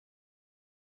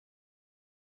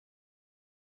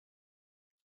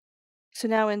So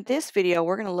now in this video,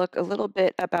 we're going to look a little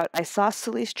bit about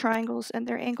isosceles triangles and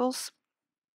their angles.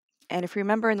 And if you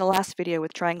remember in the last video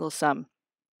with triangle sum,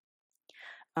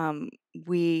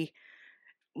 we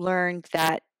learned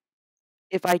that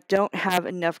if I don't have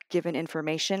enough given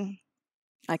information,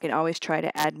 I can always try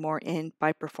to add more in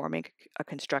by performing a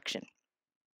construction.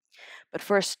 But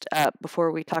first,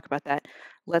 before we talk about that,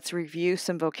 let's review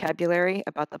some vocabulary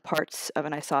about the parts of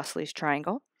an isosceles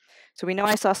triangle. So we know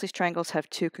isosceles triangles have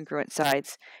two congruent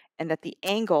sides, and that the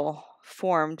angle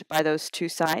formed by those two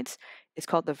sides is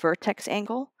called the vertex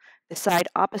angle. The side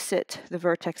opposite the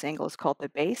vertex angle is called the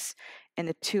base, and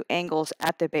the two angles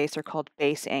at the base are called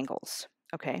base angles.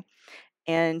 Okay,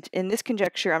 and in this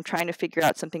conjecture, I'm trying to figure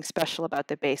out something special about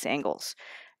the base angles.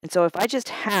 And so if I just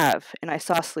have an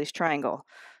isosceles triangle,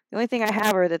 the only thing I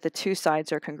have are that the two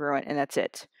sides are congruent, and that's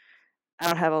it. I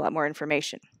don't have a lot more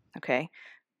information, okay?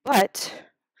 But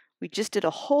we just did a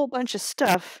whole bunch of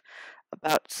stuff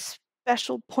about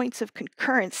special points of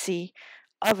concurrency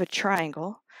of a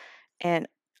triangle, and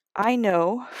I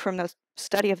know from the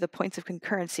study of the points of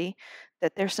concurrency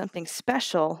that there's something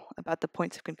special about the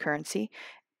points of concurrency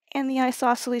and the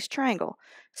isosceles triangle.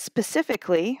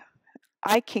 Specifically,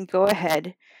 I can go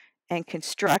ahead and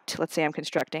construct, let's say I'm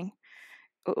constructing,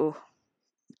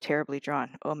 terribly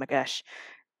drawn, oh my gosh.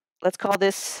 Let's call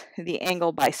this the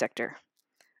angle bisector.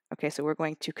 Okay, so we're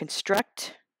going to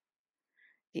construct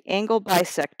the angle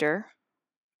bisector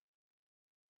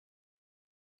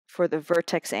for the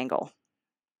vertex angle.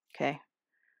 Okay,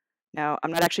 now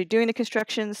I'm not actually doing the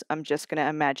constructions, I'm just going to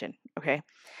imagine. Okay,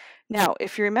 now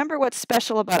if you remember what's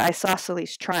special about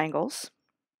isosceles triangles,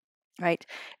 right?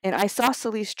 An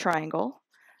isosceles triangle,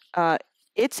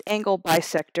 its angle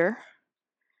bisector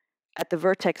at the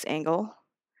vertex angle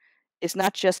is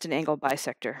not just an angle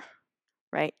bisector,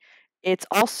 right? It's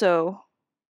also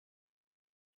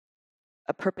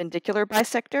a perpendicular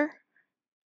bisector,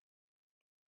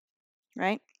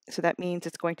 right? So that means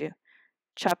it's going to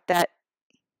chop that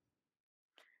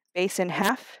base in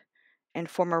half and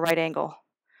form a right angle.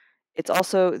 It's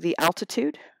also the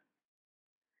altitude,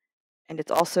 and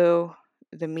it's also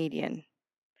the median,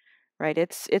 right?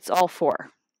 It's all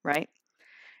four, right?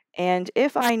 And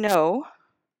if I know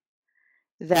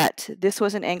that this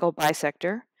was an angle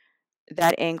bisector,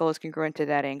 that angle is congruent to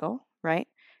that angle, right?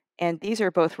 And these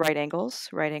are both right angles,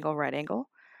 right angle, right angle.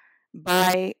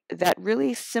 By that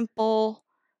really simple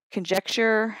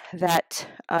conjecture, that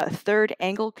third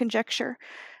angle conjecture,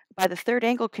 by the third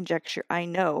angle conjecture, I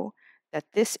know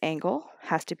that this angle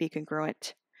has to be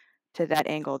congruent to that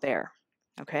angle there,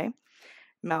 okay?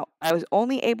 Now, I was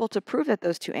only able to prove that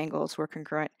those two angles were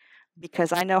congruent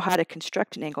because I know how to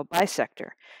construct an angle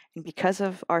bisector. And because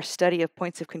of our study of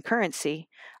points of concurrency,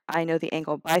 I know the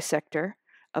angle bisector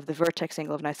of the vertex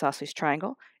angle of an isosceles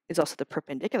triangle is also the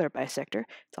perpendicular bisector,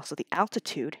 it's also the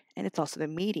altitude, and it's also the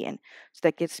median. So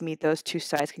that gives me those two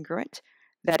sides congruent,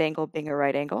 that angle being a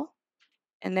right angle.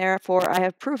 And therefore, I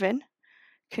have proven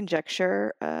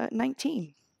conjecture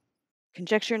 19.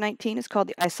 Conjecture 19 is called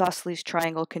the isosceles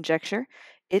triangle conjecture.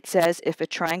 It says if a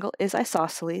triangle is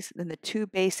isosceles, then the two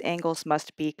base angles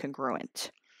must be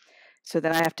congruent. So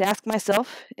then I have to ask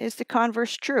myself, is the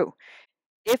converse true?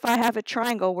 If I have a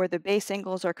triangle where the base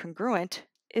angles are congruent,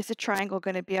 is the triangle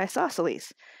going to be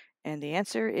isosceles? And the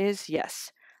answer is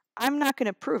yes. I'm not going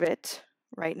to prove it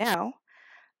right now.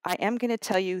 I am going to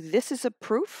tell you this is a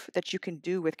proof that you can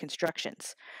do with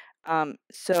constructions.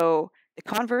 So the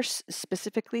converse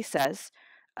specifically says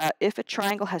if a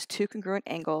triangle has two congruent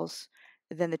angles,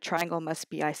 then the triangle must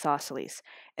be isosceles.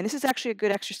 And this is actually a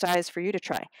good exercise for you to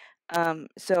try.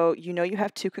 So you know you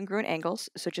have two congruent angles,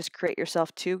 so just create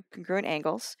yourself two congruent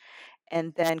angles,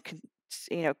 and then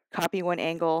copy one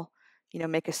angle,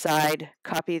 make a side,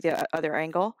 copy the other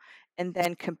angle, and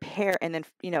then compare, and then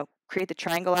create the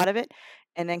triangle out of it,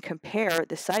 and then compare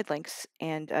the side lengths,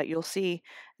 and you'll see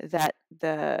that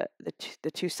the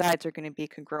two sides are going to be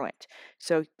congruent.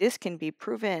 So this can be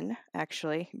proven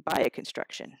actually by a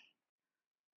construction.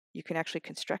 You can actually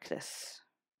construct this.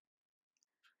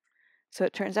 So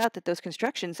it turns out that those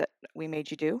constructions that we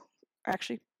made you do are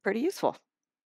actually pretty useful.